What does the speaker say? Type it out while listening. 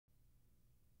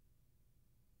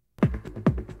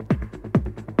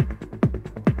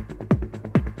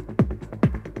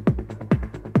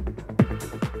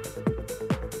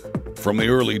From the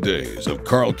early days of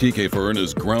Carl Kiefer and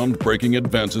his groundbreaking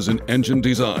advances in engine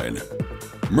design,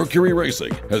 Mercury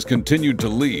Racing has continued to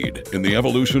lead in the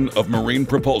evolution of marine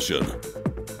propulsion.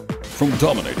 From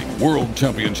dominating world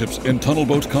championships in tunnel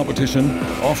boat competition,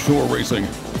 offshore racing,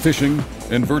 fishing,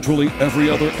 and virtually every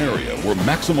other area where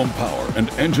maximum power and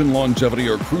engine longevity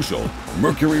are crucial,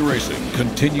 Mercury Racing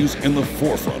continues in the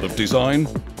forefront of design,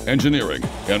 engineering,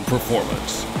 and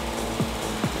performance.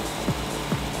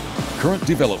 Current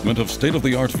development of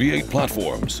state-of-the-art V8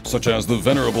 platforms, such as the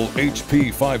venerable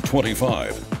HP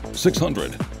 525,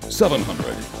 600, 700,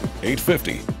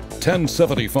 850,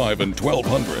 1075, and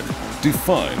 1200,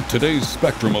 define today's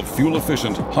spectrum of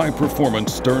fuel-efficient,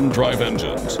 high-performance stern-drive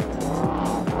engines.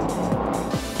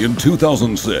 In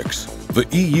 2006, the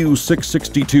EU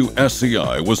 662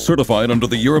 SCI was certified under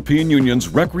the European Union's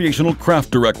Recreational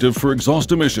Craft Directive for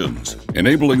exhaust emissions,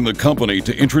 enabling the company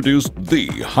to introduce the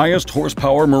highest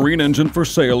horsepower marine engine for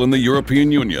sale in the European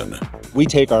Union. We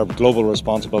take our global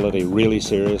responsibility really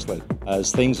seriously.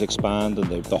 As things expand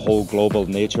and the whole global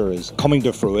nature is coming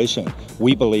to fruition,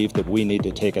 we believe that we need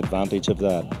to take advantage of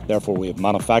that. Therefore, we have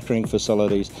manufacturing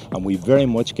facilities and we very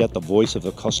much get the voice of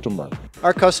the customer.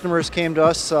 Our customers came to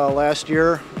us last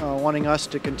year wanting us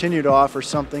to continue to offer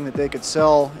something that they could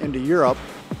sell into Europe.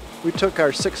 We took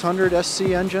our 600 SC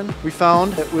engine. We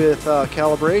found that with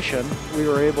calibration, we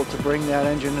were able to bring that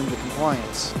engine into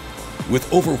compliance.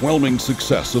 With overwhelming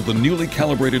success of the newly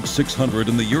calibrated 600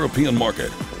 in the European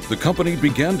market, the company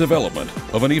began development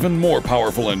of an even more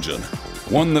powerful engine,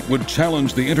 one that would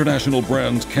challenge the international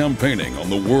brands campaigning on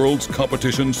the world's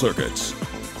competition circuits.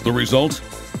 The result?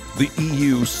 The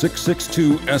EU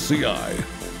 662 SCI,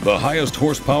 the highest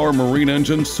horsepower marine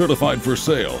engine certified for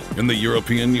sale in the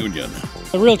European Union.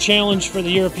 The real challenge for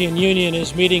the European Union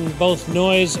is meeting both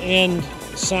noise and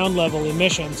sound level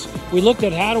emissions. We looked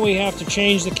at how do we have to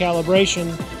change the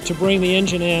calibration to bring the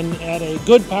engine in at a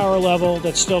good power level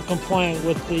that's still compliant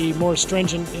with the more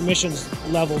stringent emissions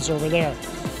levels over there.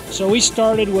 So we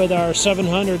started with our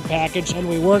 700 package and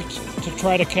we worked to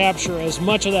try to capture as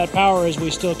much of that power as we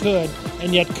still could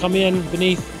and yet come in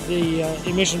beneath the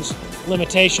emissions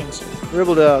limitations. We're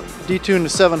able to detune the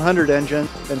 700 engine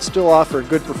and still offer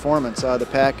good performance out of the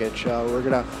package. We're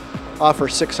going to offer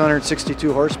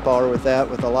 662 horsepower with that,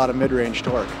 with a lot of mid-range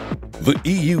torque. The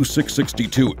EU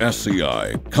 662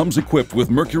 SCI comes equipped with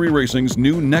Mercury Racing's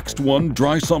new Next One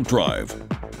dry sump drive.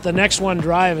 The Next One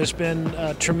drive has been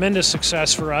a tremendous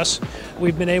success for us.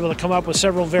 We've been able to come up with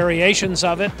several variations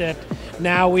of it that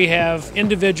now we have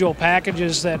individual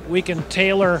packages that we can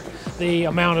tailor the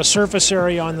amount of surface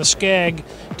area on the skeg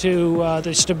to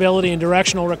the stability and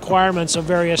directional requirements of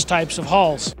various types of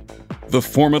hulls. The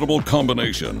formidable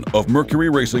combination of Mercury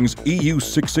Racing's EU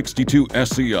 662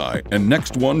 SCI and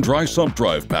Next One dry sump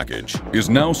drive package is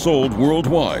now sold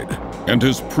worldwide and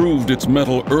has proved its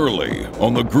mettle early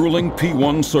on the grueling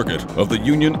P1 circuit of the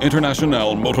Union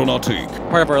Internationale Motonautique.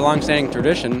 Part of our long-standing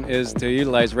tradition is to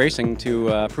utilize racing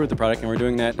to prove the product, and we're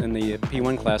doing that in the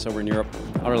P1 class over in Europe.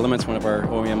 Outer Limits, one of our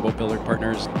OEM boat builder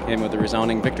partners, came with a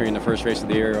resounding victory in the first race of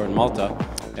the year in Malta,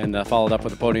 and followed up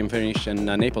with a podium finish in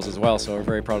Naples as well, so we're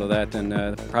very proud of that, and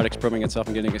the product's proving itself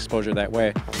and getting exposure that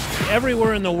way.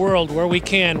 Everywhere in the world where we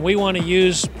can, we want to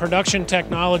use production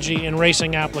technology in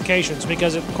racing applications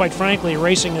because, quite frankly,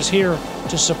 racing is here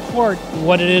to support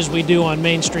what it is we do on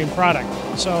mainstream product.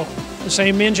 So the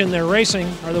same engine they're racing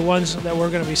are the ones that we're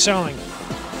going to be selling.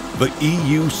 The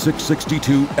EU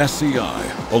 662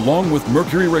 SCI, along with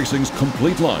Mercury Racing's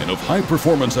complete line of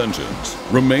high-performance engines,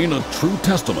 remain a true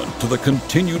testament to the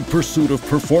continued pursuit of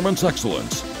performance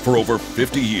excellence for over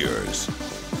 50 years.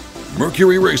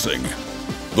 Mercury Racing,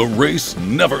 the race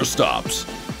never stops.